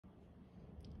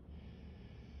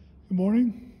Good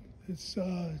morning. It's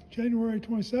January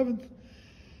 27th.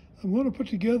 I'm going to put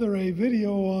together a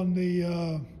video on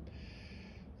the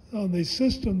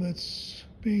system that's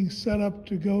being set up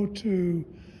to go to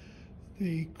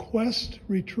the Quest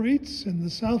retreats in the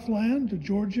Southland to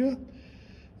Georgia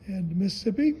and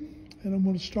Mississippi. And I'm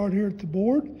going to start here at the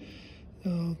board.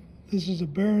 This is a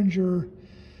Behringer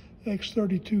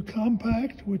X32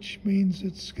 Compact, which means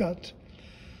it's got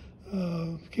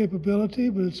capability,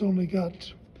 but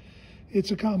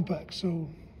it's a compact. So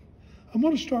I'm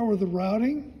going to start with the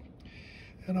routing,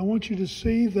 and I want you to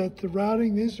see that the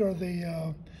routing, these are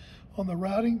the on the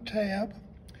routing tab,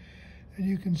 and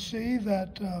you can see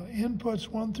that inputs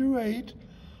 1 through 8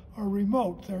 are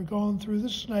remote. They're going through the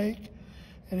snake,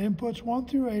 and inputs 1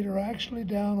 through 8 are actually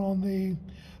down on the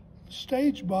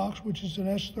stage box, which is an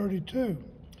S32.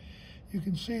 You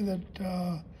can see that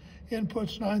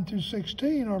inputs 9 through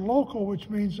 16 are local, which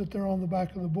means that they're on the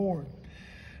back of the board.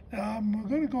 Now I'm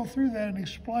going to go through that and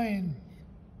explain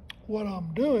what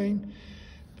I'm doing,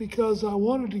 because I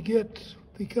wanted to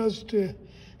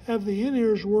have the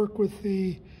in-ears work with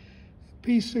the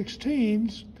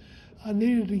P16s, I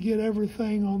needed to get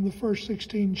everything on the first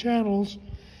 16 channels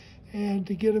and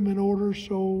to get them in order,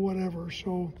 so whatever.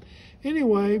 So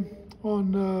anyway,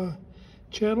 on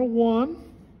channel 1,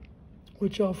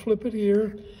 which I'll flip it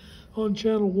here, on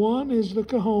channel 1 is the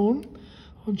cajon,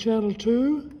 on channel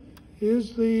 2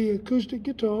 is the acoustic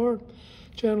guitar,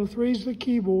 channel 3 is the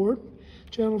keyboard,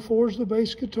 channel 4 is the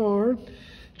bass guitar,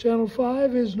 channel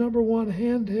 5 is number 1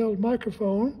 handheld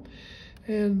microphone,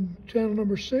 and channel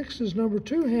number 6 is number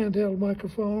 2 handheld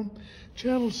microphone.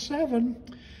 Channel 7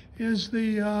 is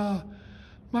the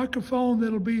microphone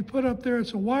that'll be put up there.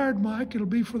 It's a wired mic. It'll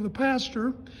be for the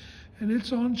pastor, and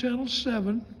it's on channel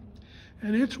 7,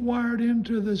 and it's wired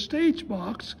into the stage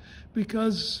box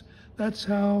because that's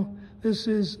how this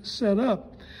is set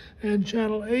up. And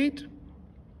channel 8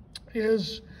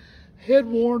 is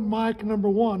head-worn mic number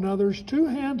 1. Now there's 2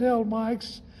 handheld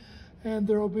mics, and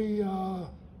there'll be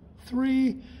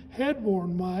 3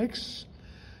 head-worn mics,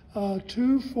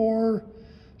 2 for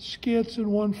skits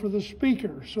and 1 for the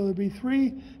speaker. So there'll be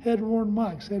 3 head-worn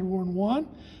mics: head-worn 1,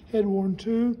 head-worn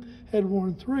 2,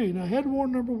 head-worn 3. Now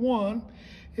head-worn number 1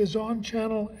 is on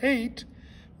channel 8,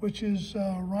 which is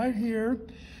right here,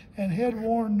 and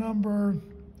head-worn number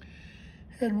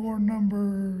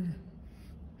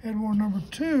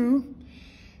 2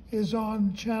 is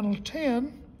on channel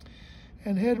 10,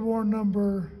 and head-worn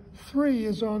number 3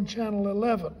 is on channel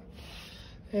 11.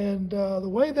 And the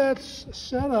way that's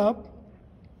set up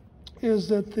is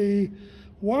that the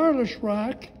wireless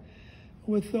rack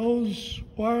with those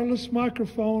wireless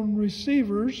microphone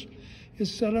receivers is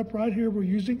set up right here. We're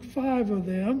using 5 of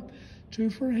them, 2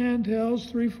 for handhelds,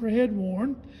 3 for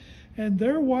head-worn, and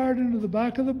they're wired into the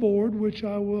back of the board, which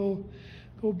I will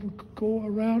go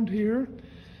around here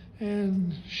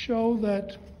and show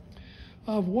that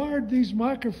I've wired these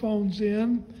microphones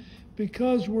in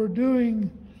because we're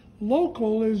doing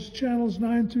local is channels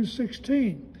 9 through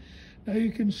 16. Now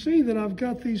you can see that I've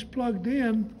got these plugged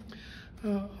in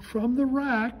from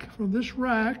this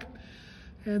rack,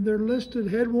 and they're listed.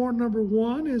 Head-worn number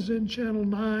 1 is in channel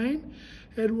 9,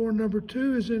 head-worn number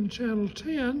 2 is in channel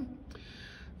 10.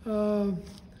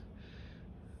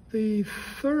 The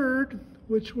third,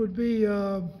 which would be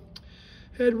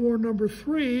head-worn number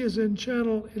 3, is in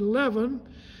channel 11,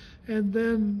 and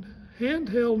then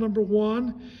handheld number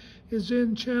 1 is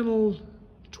in channel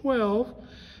 12,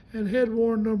 and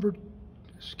handheld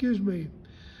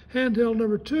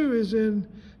number 2 is in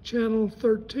channel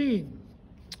 13.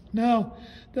 Now,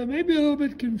 that may be a little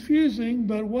bit confusing,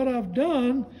 but what I've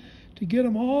done to get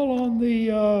them all on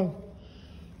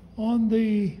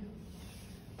the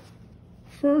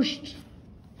first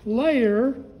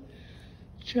layer,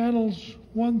 channels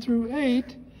 1 through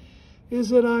 8, is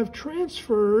that I've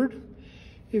transferred,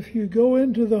 if you go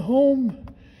into the home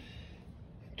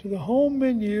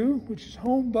menu, which is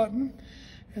home button,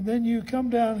 and then you come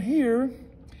down here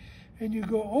and you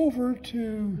go over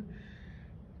to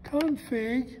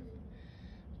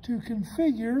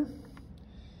configure,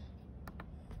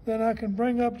 then I can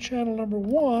bring up channel number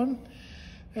 1,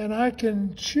 and I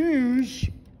can choose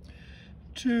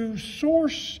to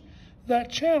source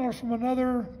that channel from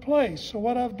another place. So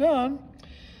what I've done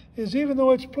is, even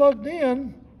though it's plugged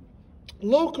in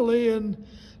locally in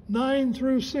 9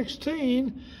 through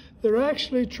 16, they're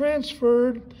actually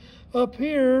transferred up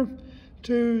here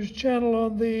to channel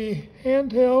on the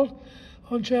handheld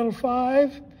on channel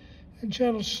 5 and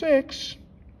channel 6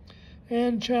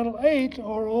 and channel 8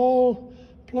 are all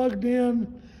plugged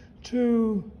in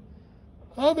to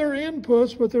other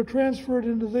inputs, but they're transferred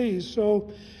into these. So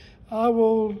I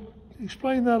will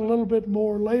explain that a little bit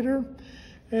more later.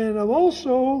 And I've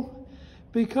also,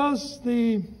 because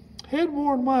the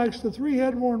head-worn mics, the 3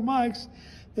 head-worn mics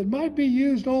that might be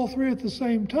used all 3 at the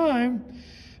same time,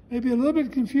 may be a little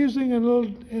bit confusing and a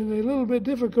little bit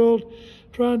difficult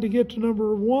trying to get to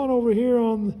number 1 over here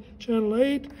on channel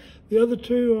 8, the other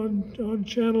 2 on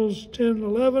channels 10 and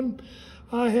 11.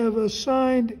 I have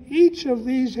assigned each of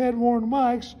these head-worn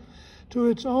mics to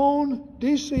its own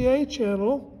DCA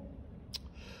channel.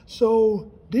 So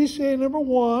DCA number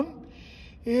 1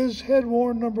 is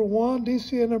head-worn number 1,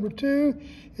 DCA number 2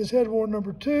 is head-worn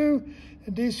number 2,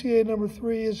 and DCA number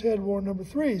 3 is head-worn number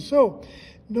 3. So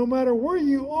no matter where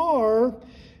you are,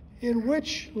 in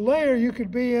which layer, you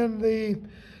could be in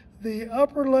the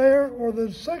upper layer or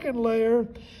the second layer,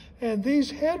 and these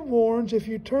head-worns, if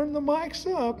you turn the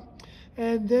mics up,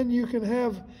 and then you can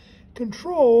have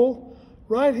control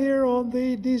right here on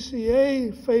the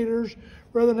DCA faders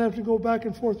rather than have to go back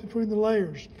and forth between the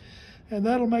layers. And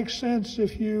that'll make sense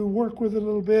if you work with it a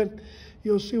little bit.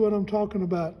 You'll see what I'm talking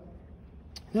about.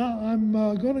 Now I'm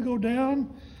going to go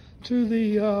down to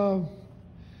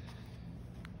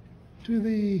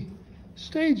the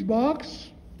stage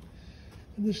box.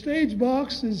 And the stage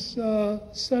box is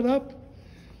set up.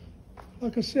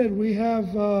 Like I said, we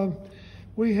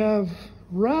have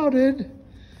routed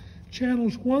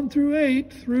channels 1 through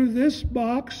 8 through this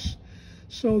box.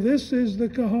 So this is the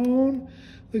cajon,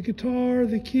 the guitar,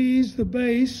 the keys, the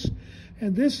bass,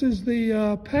 and this is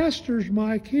the pastor's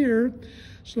mic here.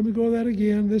 So let me go that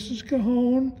again. This is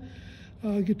cajon,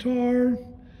 guitar,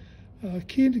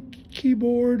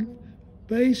 keyboard,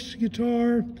 bass,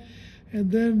 guitar,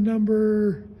 and then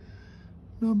number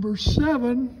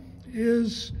 7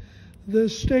 is the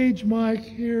stage mic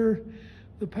here,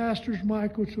 the pastor's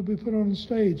mic, which will be put on the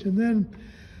stage. And then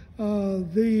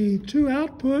the 2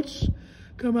 outputs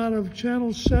come out of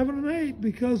channels 7 and 8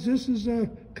 because this is a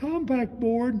compact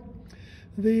board.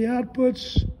 The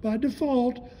outputs by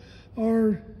default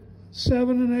are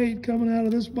 7 and 8 coming out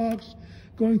of this box,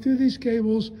 going through these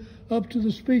cables up to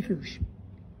the speakers.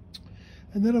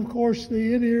 And then of course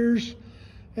the in-ears,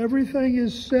 everything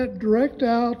is set direct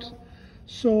out.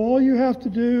 So all you have to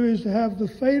do is to have the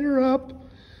fader up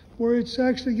where it's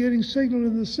actually getting signal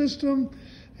in the system,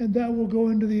 and that will go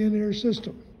into the in-ear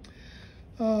system.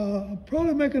 I'll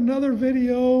probably make another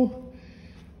video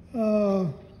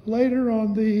later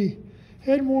on the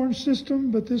head-worn system,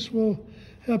 but this will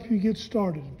help you get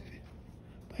started.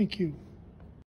 Thank you.